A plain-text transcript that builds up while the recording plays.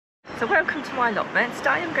So welcome to my allotment. Today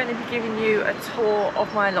I'm going to be giving you a tour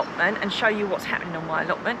of my allotment and show you what's happening on my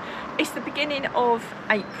allotment. It's the beginning of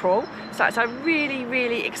April, so it's a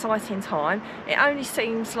really exciting time. It only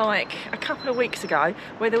seems like a couple of weeks ago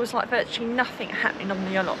where there was like virtually nothing happening on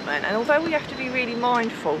the allotment, and although we have to be really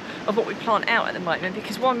mindful of what we plant out at the moment,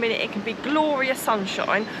 because one minute it can be glorious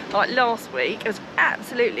sunshine, like last week it was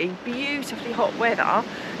absolutely beautifully hot weather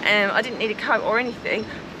and I didn't need a coat or anything.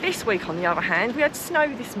 This week, on the other hand, we had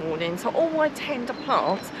snow this morning, so all my tender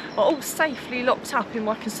plants are all safely locked up in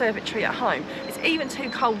my conservatory at home. It's even too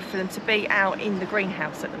cold for them to be out in the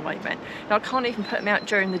greenhouse at the moment. Now, I can't even put them out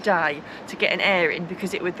during the day to get an air in because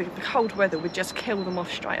the cold weather would just kill them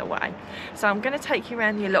off straight away. So I'm going to take you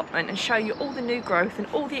around the allotment and show you all the new growth and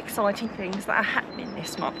all the exciting things that are happening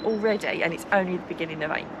this month already, and it's only the beginning of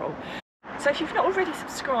April. So if you've not already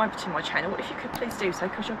subscribed to my channel, if you could please do so,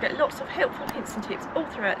 because you'll get lots of helpful hints and tips all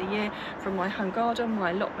throughout the year from my home garden, my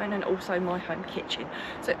allotment and also my home kitchen.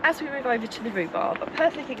 So as we move over to the rhubarb, a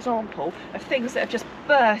perfect example of things that have just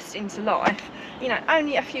burst into life. You know,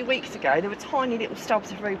 only a few weeks ago there were tiny little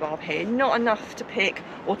stubs of rhubarb here, not enough to pick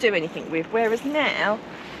or do anything with, whereas now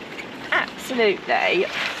absolutely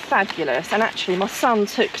fabulous. And actually my son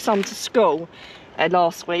took some to school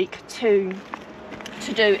last week to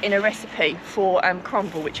do in a recipe for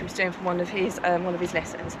crumble, which he was doing for one of his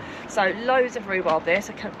lessons. So loads of rhubarb there,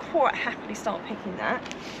 so I can quite happily start picking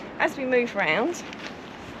that. As we move round,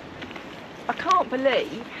 I can't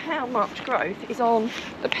believe how much growth is on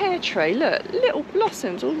the pear tree. Look, little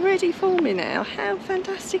blossoms already forming now. How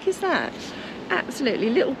fantastic is that? Absolutely,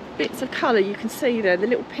 little bits of colour you can see there, the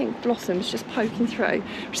little pink blossoms just poking through,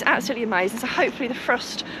 which is absolutely amazing. So hopefully the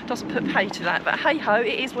frost doesn't put pay to that, but hey ho,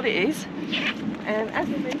 it is what it is. And as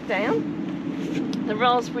we move down, the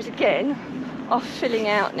raspberries again are filling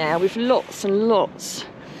out now with lots and lots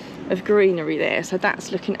of greenery there, so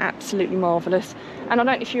that's looking absolutely marvellous. And I don't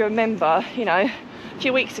know if you remember, you know, a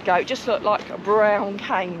few weeks ago it just looked like brown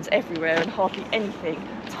canes everywhere and hardly anything.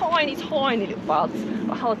 Tiny little buds,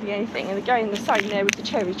 but hardly anything. And again the same there with the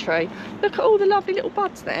cherry tree. Look at all the lovely little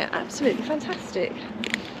buds there, absolutely fantastic.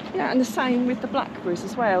 Yeah, and the same with the blackberries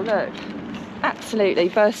as well, look. Absolutely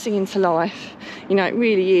bursting into life. You know, it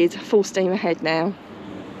really is full steam ahead now.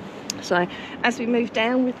 So as we move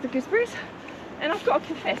down with the gooseberries, and I've got to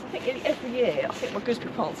confess, I think every year I think my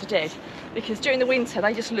gooseberry plants are dead, because during the winter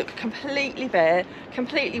they just look completely bare,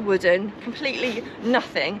 completely wooden, completely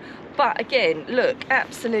nothing. But again, look,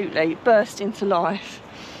 absolutely burst into life.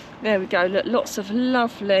 There we go, look, lots of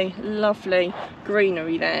lovely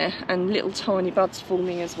greenery there and little tiny buds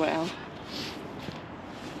forming as well.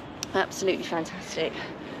 Absolutely fantastic.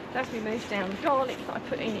 As we move down, the garlic that I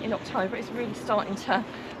put in October is really starting to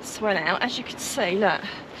swell out. As you can see, look,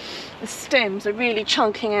 the stems are really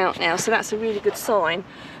chunking out now, so that's a really good sign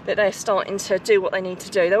that they're starting to do what they need to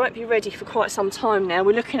do. They won't be ready for quite some time now.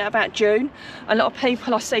 We're looking at about June. A lot of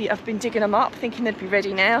people I see have been digging them up thinking they'd be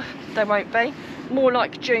ready now. They won't be. More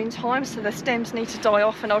like June time, so the stems need to die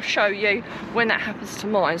off, and I'll show you when that happens to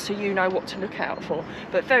mine so you know what to look out for.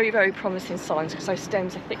 But very promising signs, because those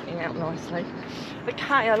stems are thickening out nicely. The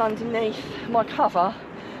kale underneath my cover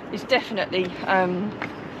is definitely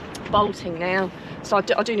bolting now, so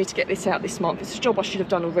I do need to get this out this month. It's a job I should have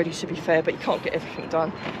done already, to be fair, but you can't get everything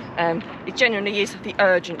done. It generally is the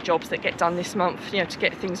urgent jobs that get done this month, you know, to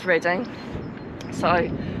get things ready. So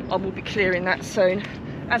I will be clearing that soon.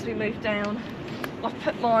 As we move down, I've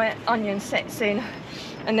put my onion sets in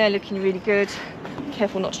and they're looking really good.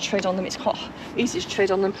 Careful not to tread on them, it's quite easy to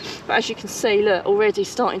tread on them. But as you can see, look, already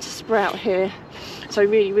starting to sprout here. So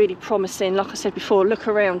really promising. Like I said before, look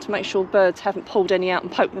around to make sure birds haven't pulled any out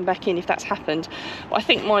and poked them back in if that's happened. But I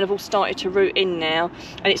think mine have all started to root in now,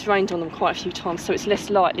 and it's rained on them quite a few times, so it's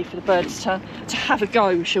less likely for the birds to have a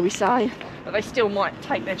go, shall we say. But they still might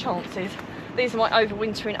take their chances. These are my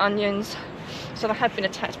overwintering onions. So they have been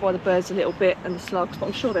attacked by the birds a little bit and the slugs, but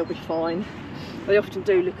I'm sure they'll be fine. They often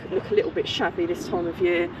do look a little bit shabby this time of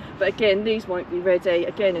year, but again these won't be ready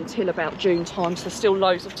again until about June time, so there's still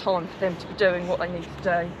loads of time for them to be doing what they need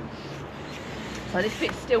to do. So this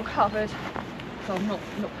bit's still covered, so I'm not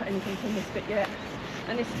put anything in this bit yet.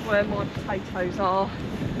 And this is where my potatoes are.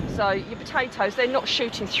 So your potatoes, they're not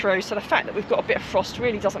shooting through, so the fact that we've got a bit of frost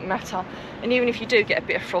really doesn't matter. And even if you do get a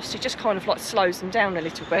bit of frost, it just kind of like slows them down a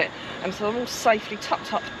little bit. And so they're all safely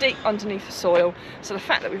tucked up deep underneath the soil. So the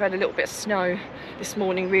fact that we've had a little bit of snow this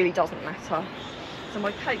morning really doesn't matter. So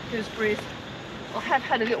my Cape gooseberries, I have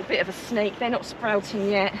had a little bit of a sneak. They're not sprouting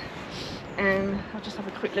yet. I'll just have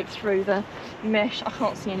a quick look through the mesh. I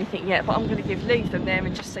can't see anything yet, but I'm going to leave them there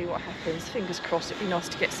and just see what happens. Fingers crossed, it'd be nice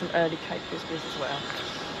to get some early Cape gooseberries as well.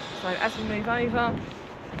 So as we move over,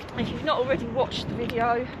 If you've not already watched the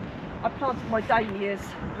video, I planted my dahlias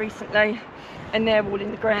recently and they're all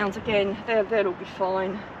in the ground again. They'll all be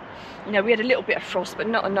fine. You know, we had a little bit of frost, but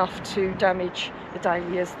not enough to damage the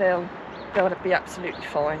dahlias. They'll be absolutely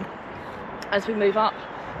fine. As we move up,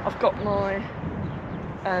 I've got my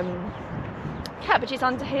cabbages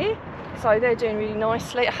under here, so they're doing really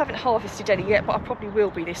nicely. I haven't harvested any yet, but I probably will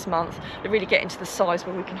be this month. They're really getting to the size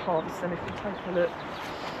where we can harvest them. If we take a look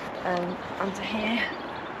under here,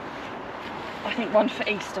 I think one for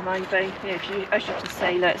Easter maybe. Yeah, as you can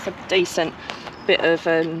see, that's a decent bit of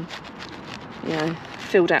you know,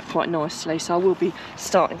 filled out quite nicely, so I will be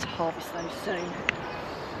starting to harvest those soon.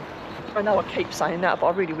 I know I keep saying that, but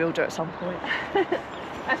I really will do at some point.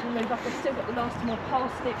 As we move up, I've still got the last more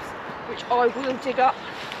parsnips, which I will dig up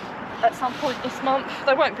at some point this month.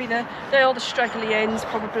 They won't be they are the straggly ends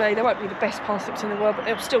probably. They won't be the best parsnips in the world, but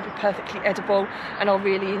they'll still be perfectly edible, and I'll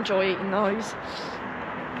really enjoy eating those.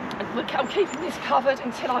 And I'm keeping this covered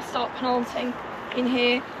until I start planting in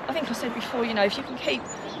here. I think I said before, you know, if you can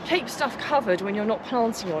keep stuff covered when you're not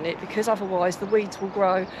planting on it, because otherwise the weeds will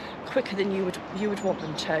grow quicker than you would want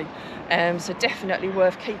them to. So definitely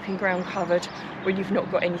worth keeping ground covered when you've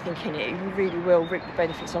not got anything in it. You really will reap the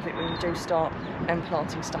benefits of it when you do start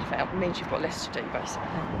planting stuff out. It means you've got less to do basically.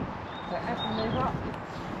 So as we move up,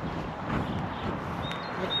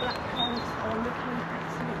 the blackcurrants are looking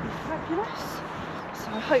absolutely fabulous. So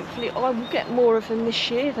hopefully I will get more of them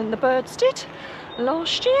this year than the birds did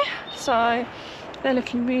last year. So they're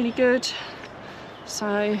looking really good.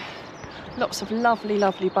 So lots of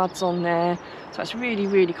lovely buds on there. So it's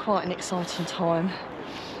really quite an exciting time.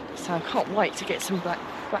 So I can't wait to get some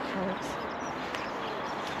blackcurrants.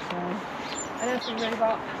 So, and as we move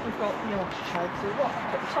up, we've got the artichokes. So we've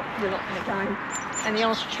got the top of the lot again, and the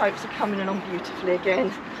artichokes are coming along beautifully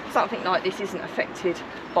again. Something like this isn't affected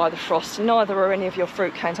by the frost, neither are any of your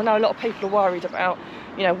fruit canes. I know a lot of people are worried about,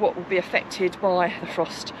 you know, what will be affected by the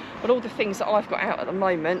frost, but all the things that I've got out at the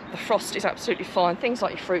moment, the frost is absolutely fine. Things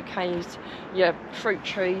like your fruit canes, your fruit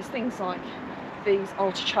trees, things like these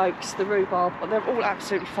artichokes, the rhubarb, they're all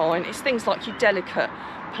absolutely fine. It's things like your delicate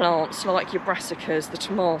plants like your brassicas, the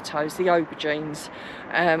tomatoes, the aubergines,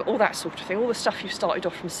 all that sort of thing, all the stuff you've started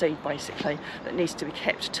off from seed basically, that needs to be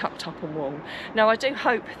kept tucked up and warm. Now I do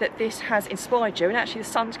hope that this has inspired you, and actually the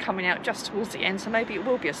sun's coming out just towards the end, so maybe it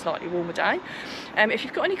will be a slightly warmer day. If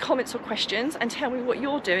you've got any comments or questions, and tell me what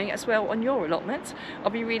you're doing as well on your allotment, I'll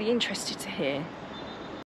be really interested to hear.